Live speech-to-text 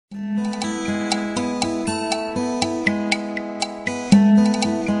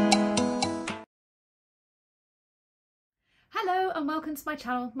welcome to my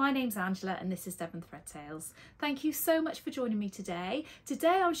channel. My name's Angela and this is Devon Thread Tales. Thank you so much for joining me today.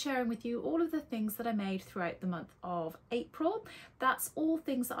 Today I'm sharing with you all of the things that I made throughout the month of April. That's all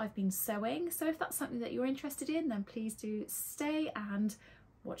things that I've been sewing, so if that's something that you're interested in, then please do stay and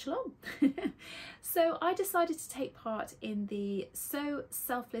watch along. So I decided to take part in the Sew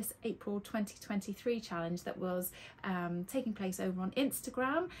Selfless April 2023 challenge that was taking place over on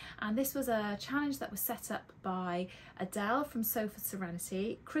Instagram, and this was a challenge that was set up by Adelle from Sew for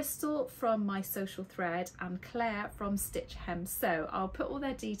Serenity, Crystal from My Social Thread, and Clare from Stitch Hem Sew. I'll put all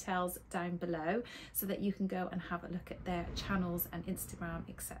their details down below so that you can go and have a look at their channels and Instagram,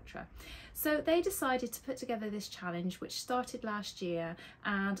 etc. So they decided to put together this challenge which started last year,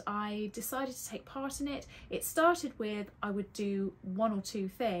 and I decided to take part in it. It started with I would do one or two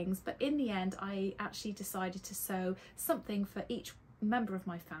things, but in the end I actually decided to sew something for each member of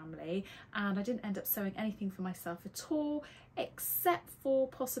my family, and I didn't end up sewing anything for myself at all, except for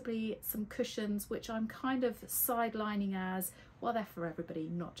possibly some cushions, which I'm kind of sidelining as, well, they're for everybody,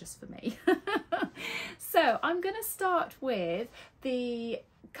 not just for me. So I'm going to start with the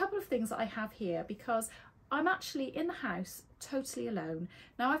couple of things that I have here, because I'm actually in the house totally alone.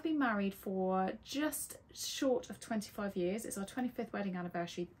 Now, I've been married for just short of 25 years. It's our 25th wedding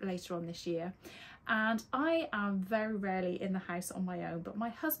anniversary later on this year. And I am very rarely in the house on my own, but my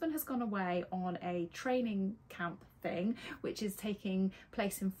husband has gone away on a training camp thing, which is taking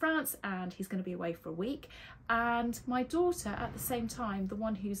place in France, and he's going to be away for a week. And my daughter, at the same time, the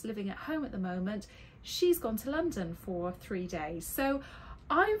one who's living at home at the moment, she's gone to London for 3 days. So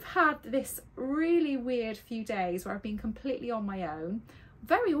I've had this really weird few days where I've been completely on my own,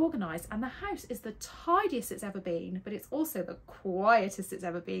 very organised, and the house is the tidiest it's ever been, but it's also the quietest it's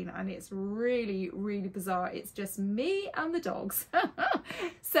ever been, and it's really, really bizarre. It's just me and the dogs.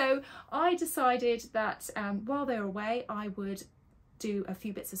 So I decided that while they were away, I would do a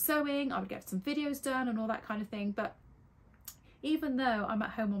few bits of sewing, I would get some videos done and all that kind of thing. But even though I'm at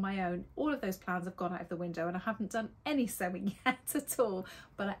home on my own, all of those plans have gone out of the window and I haven't done any sewing yet at all,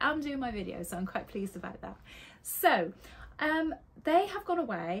 but I am doing my videos, so I'm quite pleased about that. So they have gone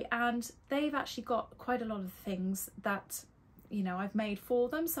away, and they've actually got quite a lot of things that, you know, I've made for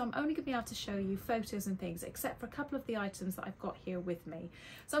them, so I'm only going to be able to show you photos and things, except for a couple of the items that I've got here with me.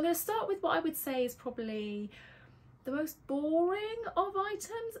 So I'm going to start with what I would say is probably the most boring of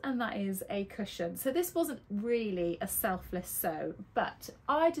items, and that is a cushion. So this wasn't really a selfless sew, but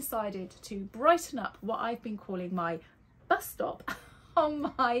I decided to brighten up what I've been calling my bus stop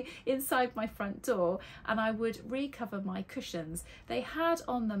on inside my front door, and I would recover my cushions. They had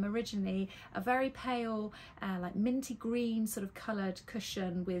on them originally a very pale like minty green sort of coloured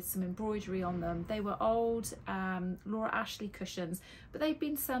cushion with some embroidery on them. They were old Laura Ashley cushions, but they'd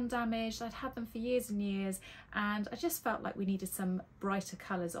been sun damaged. I'd had them for years and years, and I just felt like we needed some brighter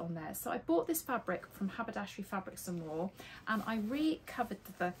colours on there. So I bought this fabric from Haberdashery Fabrics and More, and I recovered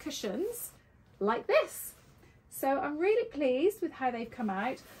the cushions like this. So I'm really pleased with how they've come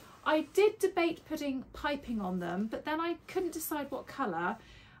out. I did debate putting piping on them, but then I couldn't decide what colour.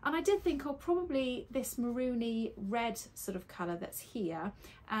 And I did think, oh, probably this maroony red sort of colour that's here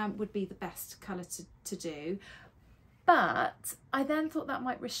would be the best colour to do. But I then thought that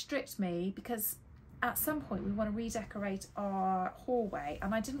might restrict me, because at some point we want to redecorate our hallway,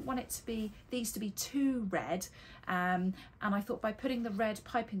 and I didn't want it to be, these to be too red. And I thought by putting the red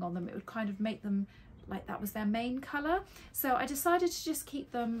piping on them, it would kind of make them like that was their main colour. So I decided to just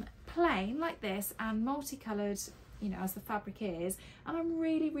keep them plain like this and multicoloured, you know, as the fabric is, and I'm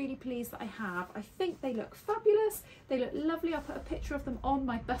really, really pleased that I have. I think they look fabulous, they look lovely. I'll put a picture of them on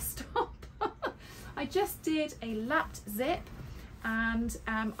my bus stop. I just did a lapped zip, and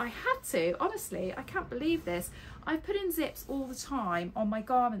I had to, honestly, I can't believe this. I put in zips all the time on my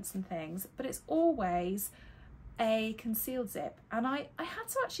garments and things, but it's always a concealed zip, and I had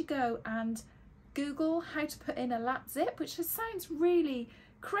to actually go and Google how to put in a lap zip, which just sounds really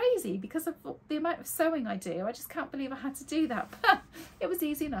crazy because of the amount of sewing I do. I just can't believe I had to do that, but it was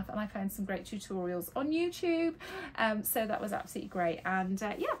easy enough, and I found some great tutorials on YouTube, so that was absolutely great. And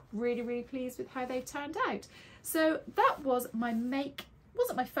yeah, really, really pleased with how they've turned out. So that was my make. It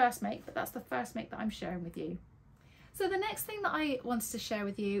wasn't my first make, but that's the first make that I'm sharing with you. So the next thing that I wanted to share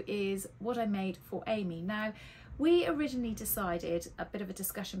with you is what I made for Amy. Now, we originally decided, a bit of a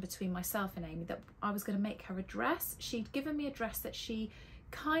discussion between myself and Amy, that I was going to make her a dress. She'd given me a dress that she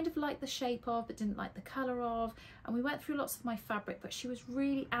kind of liked the shape of but didn't like the colour of, and we went through lots of my fabric, but she was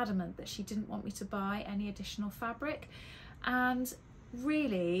really adamant that she didn't want me to buy any additional fabric. And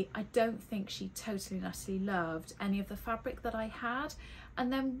really, I don't think she totally and utterly loved any of the fabric that I had.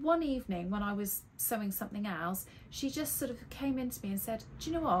 And then one evening when I was sewing something else, she just sort of came into me and said, do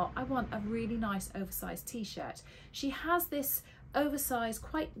you know what, I want a really nice oversized t-shirt. She has this oversized,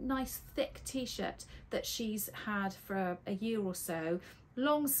 quite nice thick t-shirt that she's had for a year or so,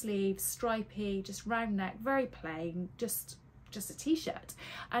 long sleeves, stripy, just round neck, very plain, just a t-shirt.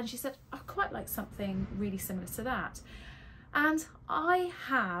 And she said, I quite like something really similar to that. And I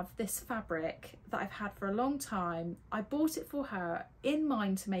have this fabric that I've had for a long time. I bought it for her in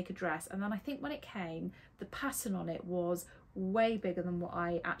mind to make a dress, and then I think when it came, the pattern on it was way bigger than what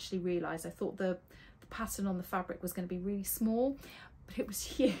I actually realised. I thought the pattern on the fabric was going to be really small, but it was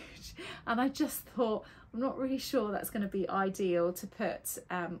huge. And I just thought, I'm not really sure that's going to be ideal to put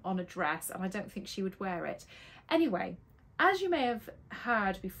on a dress, and I don't think she would wear it. Anyway, as you may have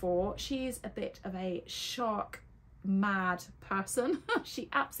heard before, she's a bit of a shark mad person. She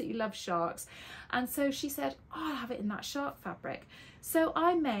absolutely loves sharks, and so she said, oh, I'll have it in that shark fabric. So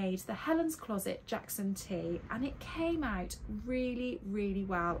I made the Helen's Closet Jackson tee, and it came out really, really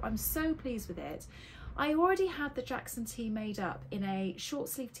well. I'm so pleased with it. I already had the Jackson tee made up in a short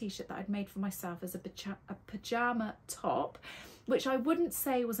sleeve t-shirt that I'd made for myself as a pajama top, which I wouldn't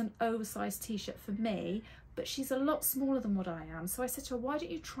say was an oversized t-shirt for me, but she's a lot smaller than what I am. So I said to her, why don't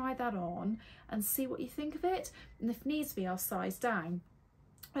you try that on and see what you think of it? And if needs be, I'll size down.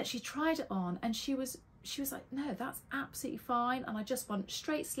 But she tried it on, and she was like, no, that's absolutely fine. And I just want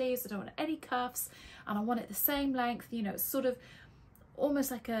straight sleeves. I don't want any cuffs, and I want it the same length. You know, it's sort of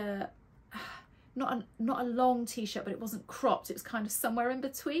almost like not a long t-shirt, but it wasn't cropped. It was kind of somewhere in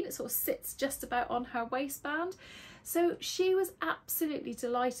between. It sort of sits just about on her waistband. So she was absolutely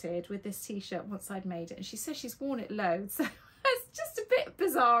delighted with this t-shirt once I'd made it, and she says she's worn it loads. So it's just a bit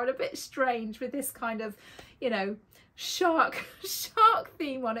bizarre and a bit strange with this kind of, you know, shark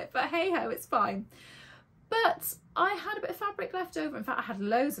theme on it, but hey ho, it's fine. But I had a bit of fabric left over. In fact, I had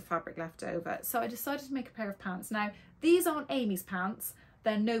loads of fabric left over, so I decided to make a pair of pants. Now, these aren't Amy's pants,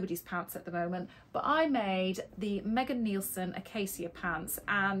 they're nobody's pants at the moment, but I made the Megan Neilson Acacia pants,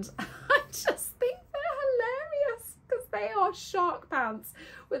 and I just think they are shark pants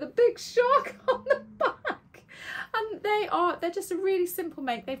with a big shark on the back, and they're just a really simple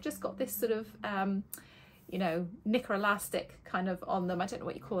make. They've just got this sort of you know, knicker elastic kind of on them. I don't know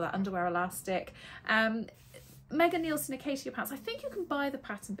what you call that, underwear elastic. Megan Neilson Acacia pants, I think you can buy the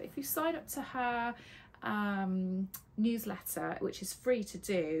pattern, but if you sign up to her newsletter, which is free to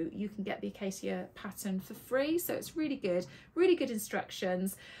do, you can get the Acacia pattern for free. So it's really good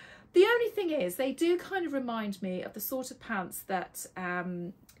instructions. The only thing is, they do kind of remind me of the sort of pants that,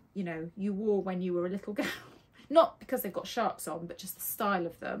 you know, you wore when you were a little girl. Not because they've got sharks on, but just the style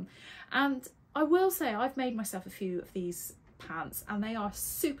of them. And I will say I've made myself a few of these pants, and they are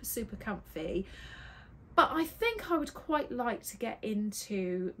super, super comfy. But I think I would quite like to get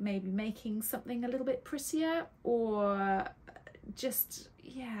into maybe making something a little bit prettier, or just,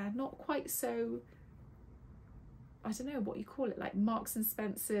 yeah, not quite so, I don't know what you call it, like Marks and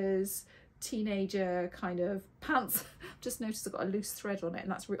Spencer's teenager kind of pants. Just noticed I've got a loose thread on it,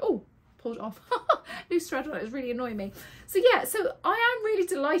 and that's really, oh, pulled it off. Loose thread on it is really annoying me. So yeah, so I am really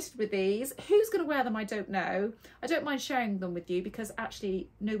delighted with these. Who's going to wear them, I don't know. I don't mind sharing them with you because actually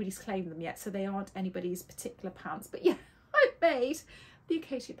nobody's claimed them yet, so they aren't anybody's particular pants. But yeah, I made the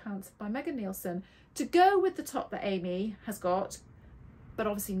Acacia pants by Megan Neilson to go with the top that Amy has got, but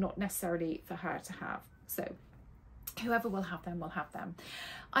obviously not necessarily for her to have. So whoever will have them will have them.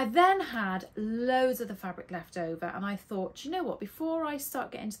 I then had loads of the fabric left over, and I thought, do you know what, before I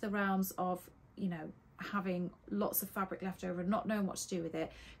start getting to the realms of, you know, having lots of fabric left over and not knowing what to do with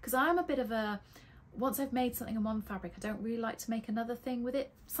it, because I'm a bit of a, once I've made something in one fabric, I don't really like to make another thing with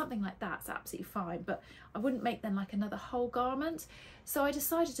it. Something like that's absolutely fine, but I wouldn't make then like another whole garment. So I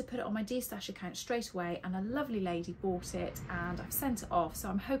decided to put it on my destash account straight away, and a lovely lady bought it and I've sent it off. So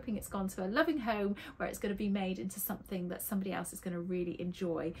I'm hoping it's gone to a loving home where it's going to be made into something that somebody else is going to really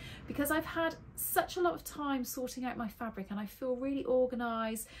enjoy, because I've had such a lot of time sorting out my fabric and I feel really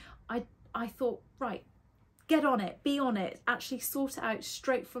organised. I thought, right, get on it, be on it, actually sort it out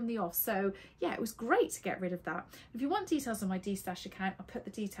straight from the off. So yeah, it was great to get rid of that. If you want details on my destash account, I'll put the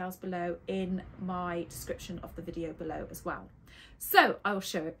details below in my description of the video below as well. So I will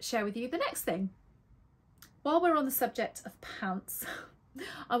share with you the next thing. While we're on the subject of pants,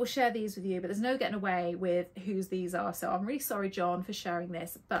 I will share these with you, but there's no getting away with whose these are. So I'm really sorry, John, for sharing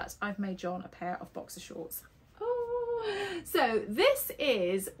this, but I've made John a pair of boxer shorts. Oh, So this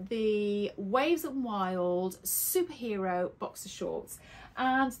is the Waves and Wild superhero boxer shorts,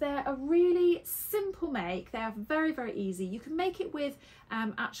 and they're a really simple make. They're very, very easy. You can make it with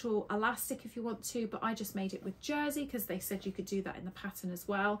actual elastic if you want to, but I just made it with jersey because they said you could do that in the pattern as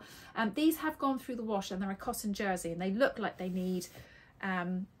well. These have gone through the wash and they're a cotton jersey and they look like they need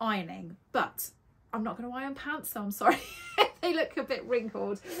ironing, but I'm not going to iron pants, so I'm sorry if they look a bit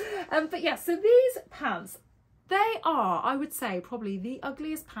wrinkled. But yeah, so these pants, they are, I would say, probably the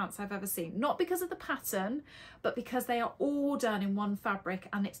ugliest pants I've ever seen. Not because of the pattern, but because they are all done in one fabric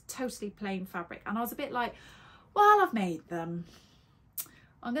and it's totally plain fabric. And I was a bit like, well, I've made them.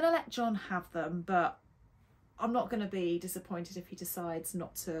 I'm going to let John have them, but I'm not going to be disappointed if he decides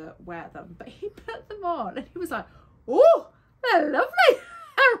not to wear them. But he put them on and he was like, oh, they're lovely.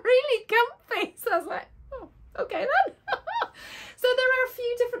 They're really comfy. So I was like, oh, okay then. So there are a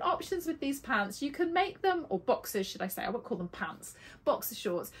few different options with these pants. You can make them, or boxers should I say, I won't call them pants, boxer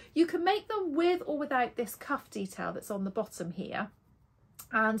shorts. You can make them with or without this cuff detail that's on the bottom here.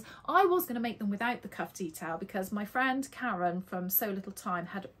 And I was going to make them without the cuff detail because my friend Karen from So Little Time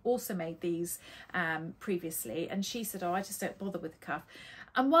had also made these previously, and she said, oh, I just don't bother with the cuff.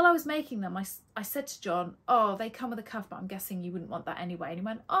 And while I was making them, I said to John, oh, they come with a cuff, but I'm guessing you wouldn't want that anyway. And he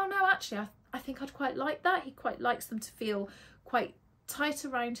went, oh no, actually, I think I'd quite like that. He quite likes them to feel quite tight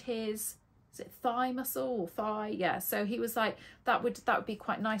around his, is it thigh muscle or thigh? Yeah, so he was like, that would be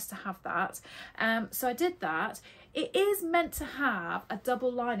quite nice to have that. So I did that. It is meant to have a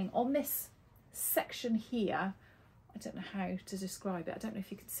double lining on this section here. I don't know how to describe it. I don't know if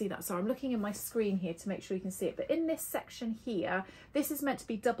you can see that. So I'm looking in my screen here to make sure you can see it. But in this section here, this is meant to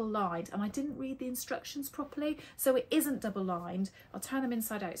be double lined, and I didn't read the instructions properly, so it isn't double lined. I'll turn them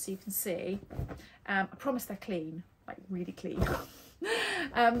inside out so you can see. I promise they're clean, like really clean.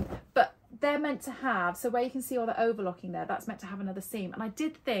 But they're meant to have, so where you can see all the overlocking there, that's meant to have another seam. And I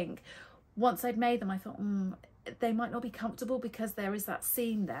did think, once I'd made them, I thought, they might not be comfortable because there is that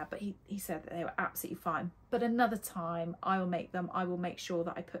seam there, but he said that they were absolutely fine. But another time I will make them, I will make sure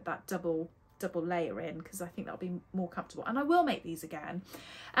that I put that double layer in because I think that'll be more comfortable, and I will make these again.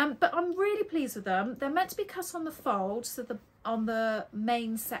 But I'm really pleased with them. They're meant to be cut on the fold, so on the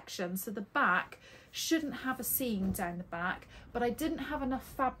main section, so the back shouldn't have a seam down the back, but I didn't have enough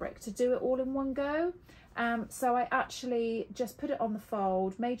fabric to do it all in one go. So I actually just put it on the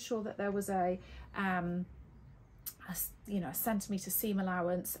fold, made sure that there was a centimetre seam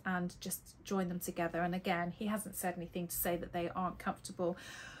allowance, and just join them together. And again, he hasn't said anything to say that they aren't comfortable.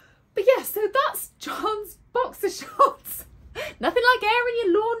 But yeah, so that's John's boxer shorts. Nothing like airing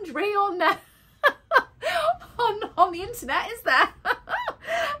your laundry on on the internet, is there?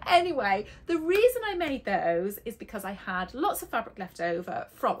 Anyway, the reason I made those is because I had lots of fabric left over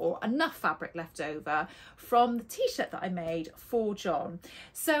or enough fabric left over from the t-shirt that I made for John.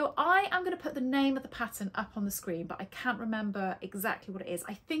 So I am going to put the name of the pattern up on the screen, but I can't remember exactly what it is.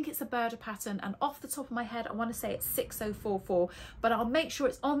 I think it's a birder pattern, and off the top of my head, I want to say it's 6044, but I'll make sure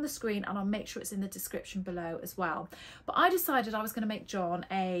it's on the screen and I'll make sure it's in the description below as well. But I decided I was going to make John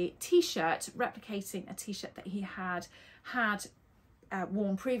a t-shirt replicating a t-shirt that he had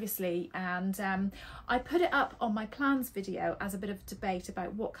worn previously, and I put it up on my plans video as a bit of debate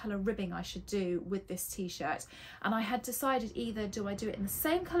about what colour ribbing I should do with this t-shirt. And I had decided, either do I do it in the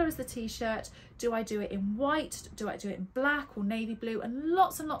same colour as the t-shirt, do I do it in white, do I do it in black or navy blue, and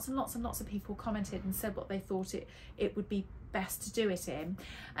lots and lots and lots and lots of people commented and said what they thought it would be best to do it in.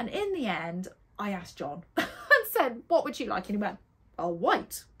 And in the end I asked John and said, what would you like? And he went, oh,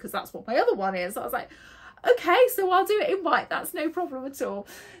 white, because that's what my other one is. So I was like, okay, so I'll do it in white, that's no problem at all.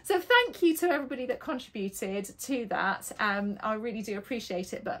 So thank you to everybody that contributed to that. I really do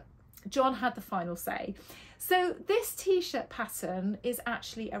appreciate it, but John had the final say. So this t-shirt pattern is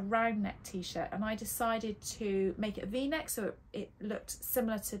actually a round neck t-shirt, and I decided to make it a v-neck so it looked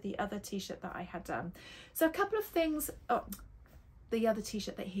similar to the other t-shirt that I had done. So a couple of things, the other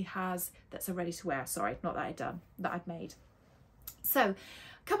t-shirt that he has that's a ready to wear, sorry, not that I've made. So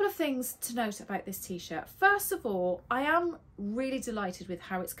a couple of things to note about this t-shirt. First of all, I am really delighted with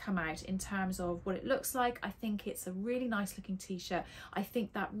how it's come out in terms of what it looks like. I think it's a really nice looking t-shirt. I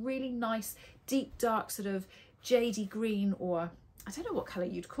think that really nice deep dark sort of jadey green, or I don't know what colour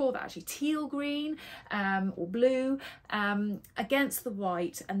you'd call that actually, teal green or blue against the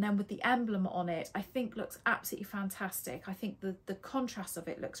white, and then with the emblem on it, I think looks absolutely fantastic. I think the contrast of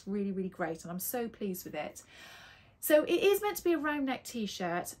it looks really, really great, and I'm so pleased with it. So it is meant to be a round neck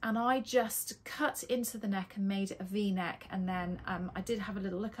t-shirt, and I just cut into the neck and made it a v-neck, and then I did have a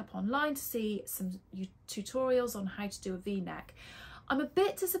little look up online to see some tutorials on how to do a v-neck. I'm a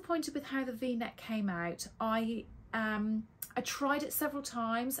bit disappointed with how the v-neck came out. I I tried it several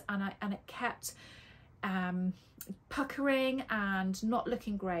times and it kept puckering and not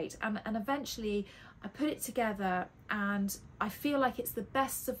looking great, and eventually I put it together and I feel like it's the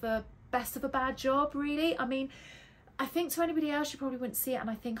best of a bad job, really. I mean, I think to anybody else you probably wouldn't see it, and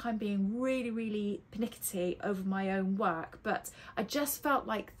I think I'm being really pernickety over my own work, but I just felt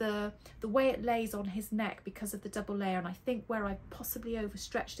like the way it lays on his neck because of the double layer, and I think where I possibly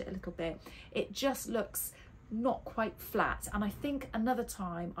overstretched it a little bit, it just looks not quite flat. And I think another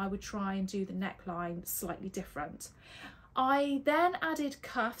time I would try and do the neckline slightly different. I then added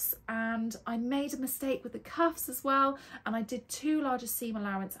cuffs, and I made a mistake with the cuffs as well, and I did too large a seam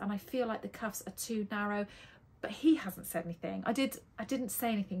allowance, and I feel like the cuffs are too narrow. But he hasn't said anything. I didn't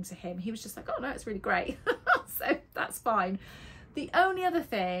say anything to him. He was just like, oh no, it's really great. So that's fine. The only other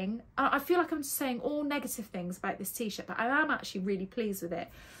thing, I feel like I'm just saying all negative things about this t-shirt, but I am actually really pleased with it.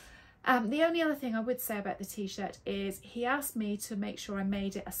 The only other thing I would say about the t-shirt is he asked me to make sure I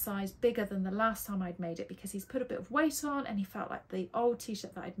made it a size bigger than the last time I'd made it, because he's put a bit of weight on and he felt like the old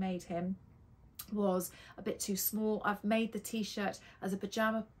t-shirt that I'd made him was a bit too small. I've made the t-shirt as a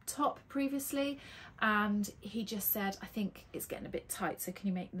pajama top previously, and he just said, I think it's getting a bit tight, so can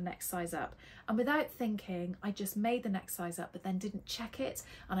you make the next size up? And without thinking, I just made the next size up, but then didn't check it,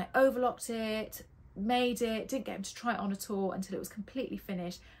 and I overlocked it, made it, didn't get him to try it on at all until it was completely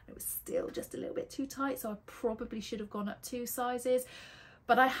finished. It was still just a little bit too tight, so I probably should have gone up 2 sizes.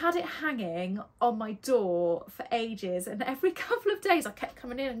 But I had it hanging on my door for ages, and every couple of days I kept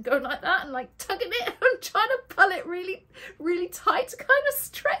coming in and going like that and like tugging it and trying to pull it really tight to kind of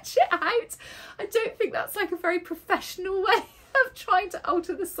stretch it out. I don't think that's like a very professional way of trying to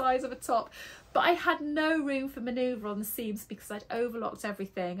alter the size of a top, but I had no room for manoeuvre on the seams because I'd overlocked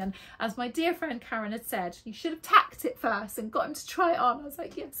everything. And as my dear friend Karen had said, you should have tacked it first and got him to try it on. I was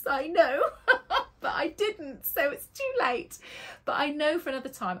like, yes, I know. But I didn't, so it's too late. But I know for another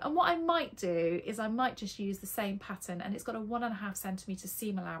time. And what I might do is I might just use the same pattern, and it's got a 1.5 centimetre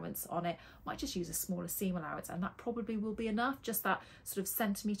seam allowance on it. I might just use a smaller seam allowance, and that probably will be enough, just that sort of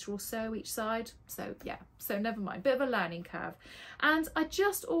centimetre or so each side. So yeah, so never mind, bit of a learning curve. And I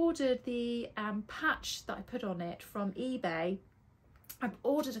just ordered the patch that I put on it from eBay. I've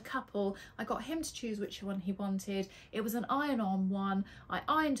ordered a couple. I got him to choose which one he wanted. It was an iron-on one. I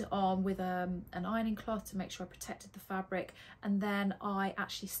ironed it on with an ironing cloth to make sure I protected the fabric, and then I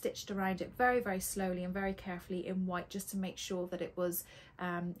actually stitched around it very slowly and very carefully in white, just to make sure that it wasn't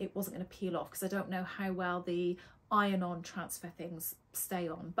going to peel off, because I don't know how well the iron-on transfer things stay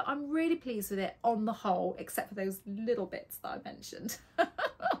on. But I'm really pleased with it on the whole, except for those little bits that I mentioned.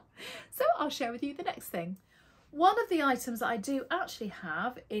 So I'll share with you the next thing. One of the items that I do actually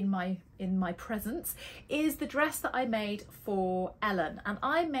have in my presence is the dress that I made for Ellen, and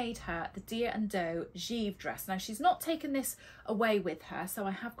I made her the Deer and Doe Givre dress. Now she's not taken this away with her, so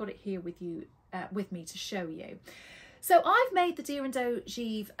I have got it here with me to show you. So I've made the Deer and Doe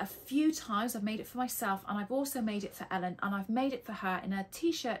Givre a few times. I've made it for myself, and I've also made it for Ellen, and I've made it for her in a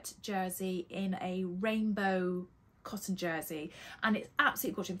t-shirt jersey in a rainbow cotton jersey, and it's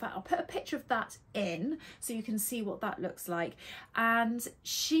absolutely gorgeous. In fact, I'll put a picture of that in so you can see what that looks like. And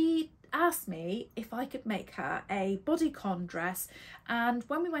she asked me if I could make her a bodycon dress, and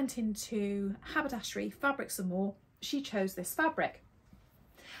when we went into Haberdashery Fabrics and More, she chose this fabric.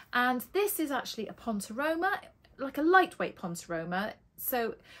 And this is actually a pontoroma, like a lightweight pontoroma.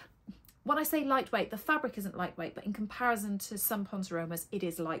 So when I say lightweight, the fabric isn't lightweight, but in comparison to some pontoromas, it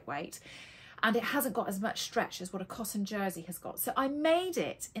is lightweight. And it hasn't got as much stretch as what a cotton jersey has got. So I made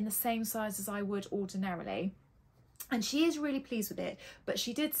it in the same size as I would ordinarily. And she is really pleased with it. But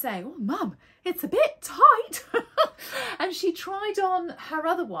she did say, oh, Mum, it's a bit tight. And she tried on her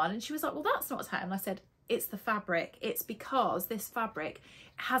other one and she was like, well, that's not tight. And I said, it's the fabric. It's because this fabric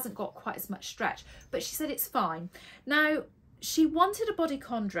hasn't got quite as much stretch. But she said it's fine. Now, she wanted a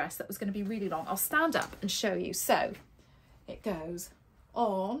bodycon dress that was going to be really long. I'll stand up and show you. So it goes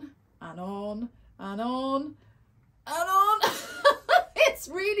on and on and on and on. It's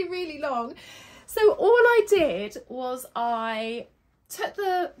really long. So all I did was I took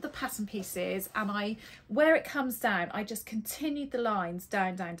the pattern pieces, and where it comes down, I just continued the lines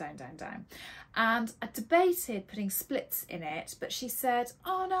down. And I debated putting splits in it, but she said,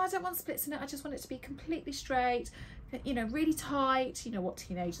 oh no, I don't want splits in it. I just want it to be completely straight, you know, really tight. You know what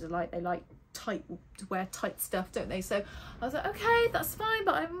teenagers are like, they like tight, to wear tight stuff, don't they? So I was like, okay, that's fine,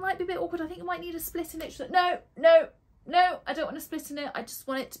 but it might be a bit awkward. I think you might need a split in it. She's like, no, I don't want a split in it. I just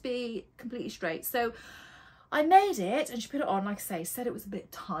want it to be completely straight. So I made it, and she put it on, like I say, said it was a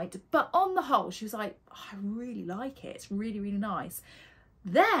bit tight, but on the whole, she was like, oh, I really like it. It's really nice.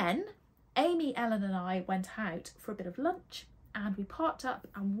 Then Amy, Ellen and I went out for a bit of lunch, and we parked up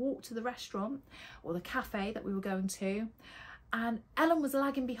and walked to the restaurant or the cafe that we were going to. And Ellen was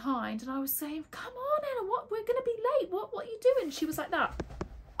lagging behind, and I was saying, come on Ellen, we're going to be late. What are you doing? She was like that.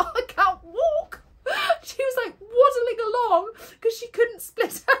 I can't walk. She was like waddling along because she couldn't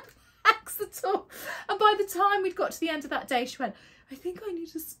split her legs at all. And by the time we'd got to the end of that day, she went, I think I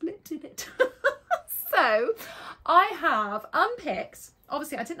need a split in it. So I have unpicked,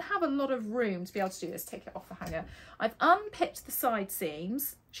 obviously I didn't have a lot of room to be able to do this. Take it off the hanger. I've unpicked the side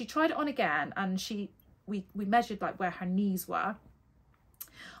seams. She tried it on again, and we measured like where her knees were.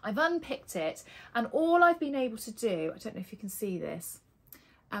 I've unpicked it, and all I've been able to do, I don't know if you can see this,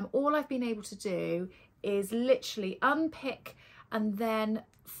 all I've been able to do is literally unpick and then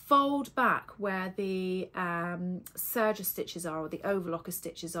fold back where the serger stitches are, or the overlocker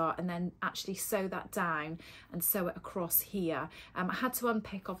stitches are, and then actually sew that down and sew it across here. I had to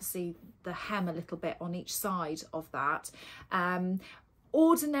unpick obviously the hem a little bit on each side of that.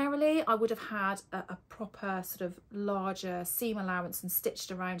 Ordinarily I would have had a proper sort of larger seam allowance and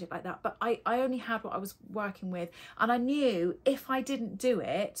stitched around it like that, but I only had what I was working with, and I knew if I didn't do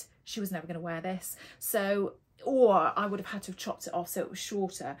it, she was never going to wear this. So, or I would have had to have chopped it off so it was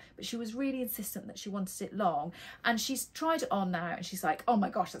shorter, but she was really insistent that she wanted it long, and she's tried it on now and she's like, oh my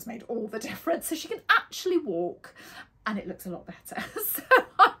gosh, that's made all the difference. So she can actually walk and it looks a lot better. So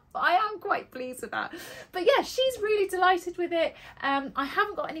I am quite pleased with that. But yeah, she's really delighted with it. I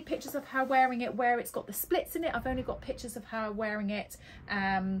haven't got any pictures of her wearing it where it's got the splits in it. I've only got pictures of her wearing it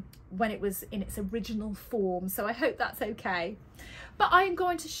when it was in its original form. So I hope that's okay. But I'm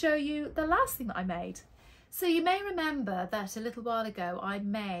going to show you the last thing that I made. So you may remember that a little while ago I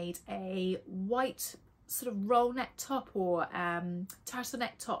made a white sort of roll neck top or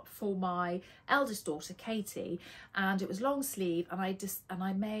turtleneck top for my eldest daughter Katie, and it was long sleeve, and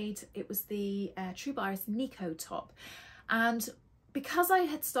I made it was the True Bias Nico top. And because I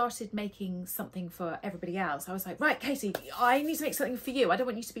had started making something for everybody else, I was like, right Katie, I need to make something for you, I don't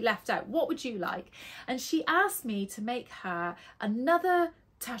want you to be left out, what would you like? And she asked me to make her another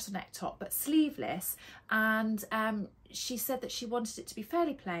turtleneck top but sleeveless, and she said that she wanted it to be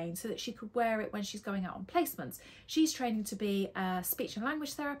fairly plain so that she could wear it when she's going out on placements. She's training to be a speech and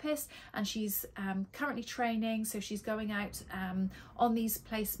language therapist, and she's currently training, so she's going out on these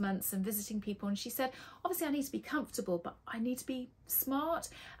placements and visiting people, and she said obviously I need to be comfortable but I need to be smart,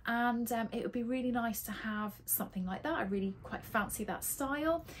 and it would be really nice to have something like that. I really quite fancy that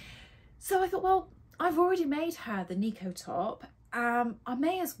style. So I thought, well, I've already made her the Nico top, I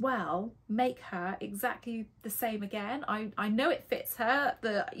may as well make her exactly the same again. I know it fits her,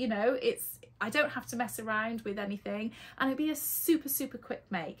 you know, I don't have to mess around with anything, and it'd be a super quick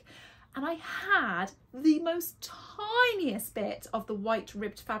make. And I had the most tiniest bit of the white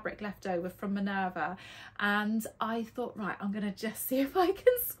ribbed fabric left over from Minerva, and I thought, right, I'm gonna just see if I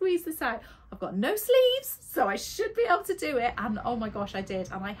can squeeze this out. I've got no sleeves, so I should be able to do it, and oh my gosh, I did.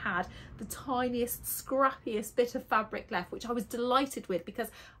 And I had the tiniest, scrappiest bit of fabric left, which I was delighted with because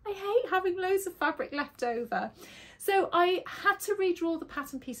I hate having loads of fabric left over. So I had to redraw the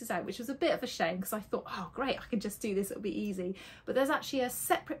pattern pieces out, which was a bit of a shame because I thought, oh great, I can just do this, it'll be easy. But there's actually a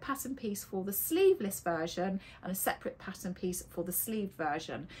separate pattern piece for the sleeveless version and a separate pattern piece for the sleeved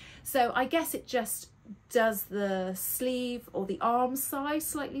version. So I guess it just does the sleeve or the arm size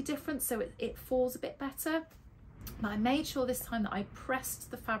slightly different, so it falls a bit better. But I made sure this time that I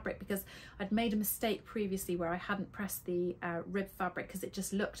pressed the fabric because I'd made a mistake previously where I hadn't pressed the rib fabric because it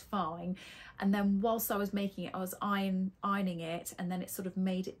just looked fine, and then whilst I was making it I was ironing it, and then it sort of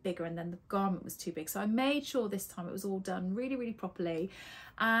made it bigger, and then the garment was too big. So I made sure this time it was all done really properly,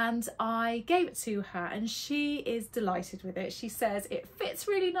 and I gave it to her and she is delighted with it. She says it fits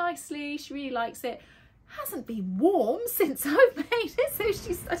really nicely, she really likes it. Hasn't been warm since I've made it, so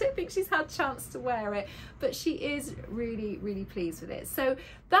I don't think she's had a chance to wear it, but she is really pleased with it. So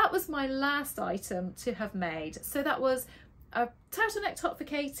that was my last item to have made. So that was a turtleneck top for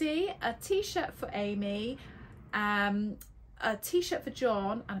Katie, a t-shirt for Amy, a t-shirt for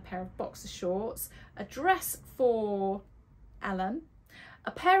John, and a pair of boxer shorts, a dress for Ellen,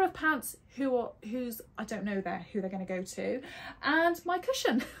 a pair of pants whose I don't know who they're going to go to, and my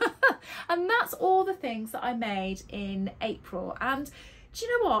cushion. And that's all the things that I made in April. And do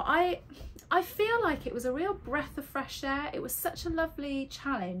you know what, I feel like it was a real breath of fresh air. It was such a lovely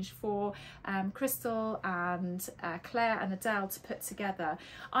challenge for Crystal and Claire and Adele to put together.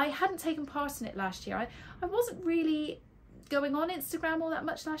 I hadn't taken part in it last year. I wasn't really going on Instagram all that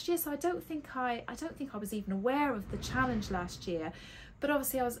much last year, so I don't think I was even aware of the challenge last year. But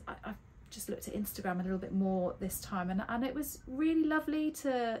obviously I just looked at Instagram a little bit more this time, and it was really lovely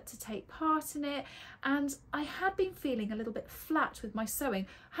to take part in it. And I had been feeling a little bit flat with my sewing.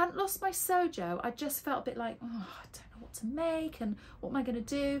 I hadn't lost my sojo, I just felt a bit like, oh, I don't know what to make and what am I going to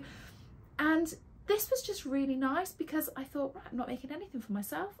do. And this was just really nice because I thought, right, I'm not making anything for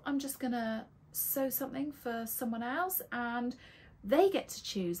myself, I'm just gonna sew something for someone else, and they get to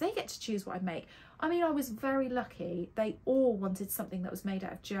choose what I make. I mean, I was very lucky. They all wanted something that was made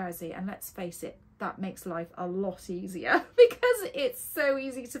out of jersey, and let's face it, that makes life a lot easier because it's so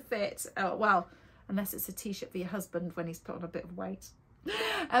easy to fit. Well, unless it's a t-shirt for your husband when he's put on a bit of weight.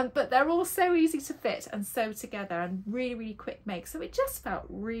 But they're all so easy to fit and sew together, and really, really quick make. So it just felt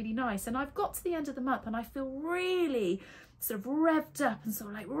really nice. And I've got to the end of the month and I feel really sort of revved up and sort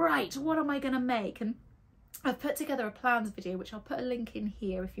of like, right, what am I going to make? And I've put together a plans video, which I'll put a link in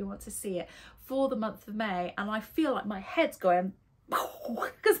here if you want to see it, for the month of May. And I feel like my head's going,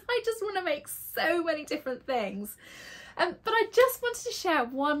 because I just want to make so many different things. But I just wanted to share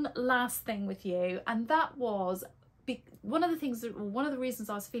one last thing with you, and that was one of the reasons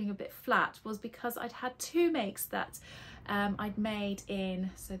I was feeling a bit flat was because I'd had two makes that I'd made in,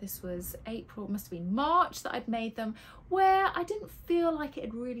 so this was April, it must have been March that I'd made them, where I didn't feel like it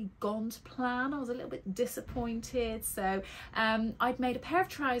had really gone to plan. I was a little bit disappointed. So I'd made a pair of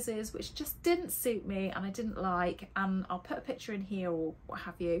trousers which just didn't suit me and I didn't like, and I'll put a picture in here or what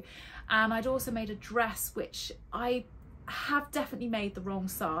have you. And I'd also made a dress which I have definitely made the wrong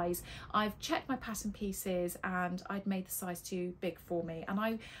size. I've checked my pattern pieces and I'd made the size too big for me. And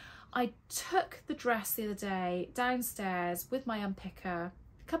I took the dress the other day downstairs with my unpicker,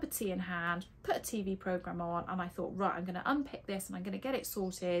 a cup of tea in hand, put a TV programme on, and I thought, right, I'm going to unpick this and I'm going to get it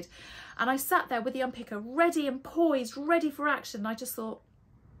sorted. And I sat there with the unpicker ready and poised, ready for action. And I just thought,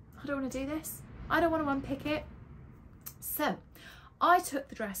 I don't want to do this. I don't want to unpick it. So I took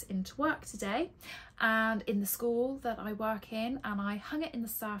the dress into work today and in the school that I work in, and I hung it in the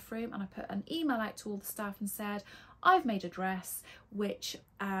staff room, and I put an email out to all the staff and said, I've made a dress which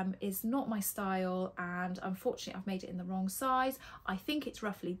is not my style, and unfortunately I've made it in the wrong size. I think it's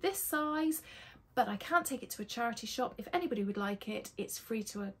roughly this size, but I can't take it to a charity shop. If anybody would like it, it's free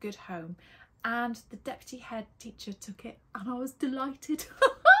to a good home. And the deputy head teacher took it, and I was delighted. I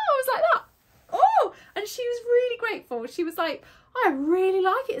was like that. Oh, and she was really grateful. She was like, I really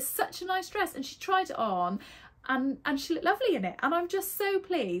like it. It's such a nice dress. And she tried it on and she looked lovely in it. And I'm just so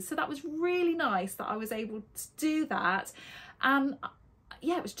pleased. So that was really nice that I was able to do that. And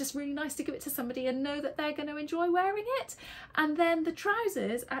yeah, it was just really nice to give it to somebody and know that they're going to enjoy wearing it. And then the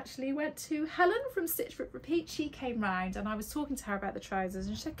trousers actually went to Helen from Stitch Rip Repeat. She came round and I was talking to her about the trousers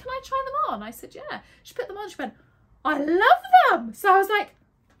and she said, can I try them on? I said, yeah. She put them on. She went, I love them. So I was like,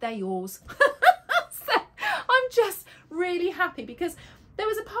 they're yours. So I'm just really happy because there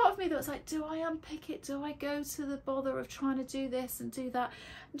was a part of me that was like, do I unpick it? Do I go to the bother of trying to do this and do that?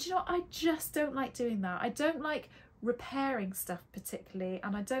 And do you know what? I just don't like doing that. I don't like repairing stuff particularly,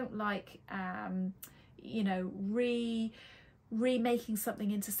 and I don't like you know, remaking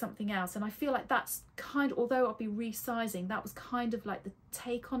something into something else. And I feel like that's kind of, although I'll be resizing, that was kind of like the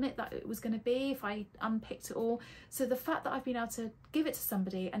take on it that it was going to be if I unpicked it all. So the fact that I've been able to give it to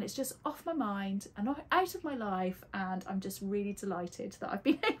somebody and it's just off my mind and out of my life, and I'm just really delighted that I've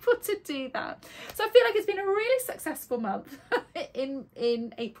been able to do that. So I feel like it's been a really successful month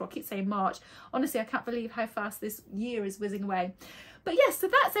in April. I keep saying March. Honestly, I can't believe how fast this year is whizzing away. But yes, so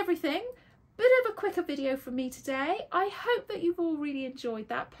that's everything. Bit of a quicker video from me today. I hope that you've all really enjoyed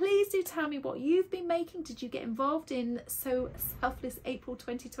that. Please do tell me what you've been making. Did you get involved in Sew Selfless April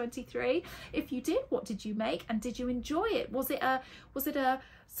 2023? If you did, what did you make and did you enjoy it? Was it a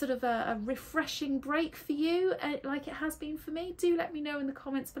sort of a refreshing break for you like it has been for me? Do let me know in the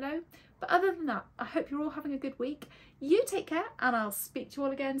comments below. But other than that, I hope you're all having a good week. You take care and I'll speak to you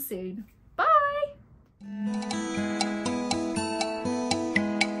all again soon. Bye!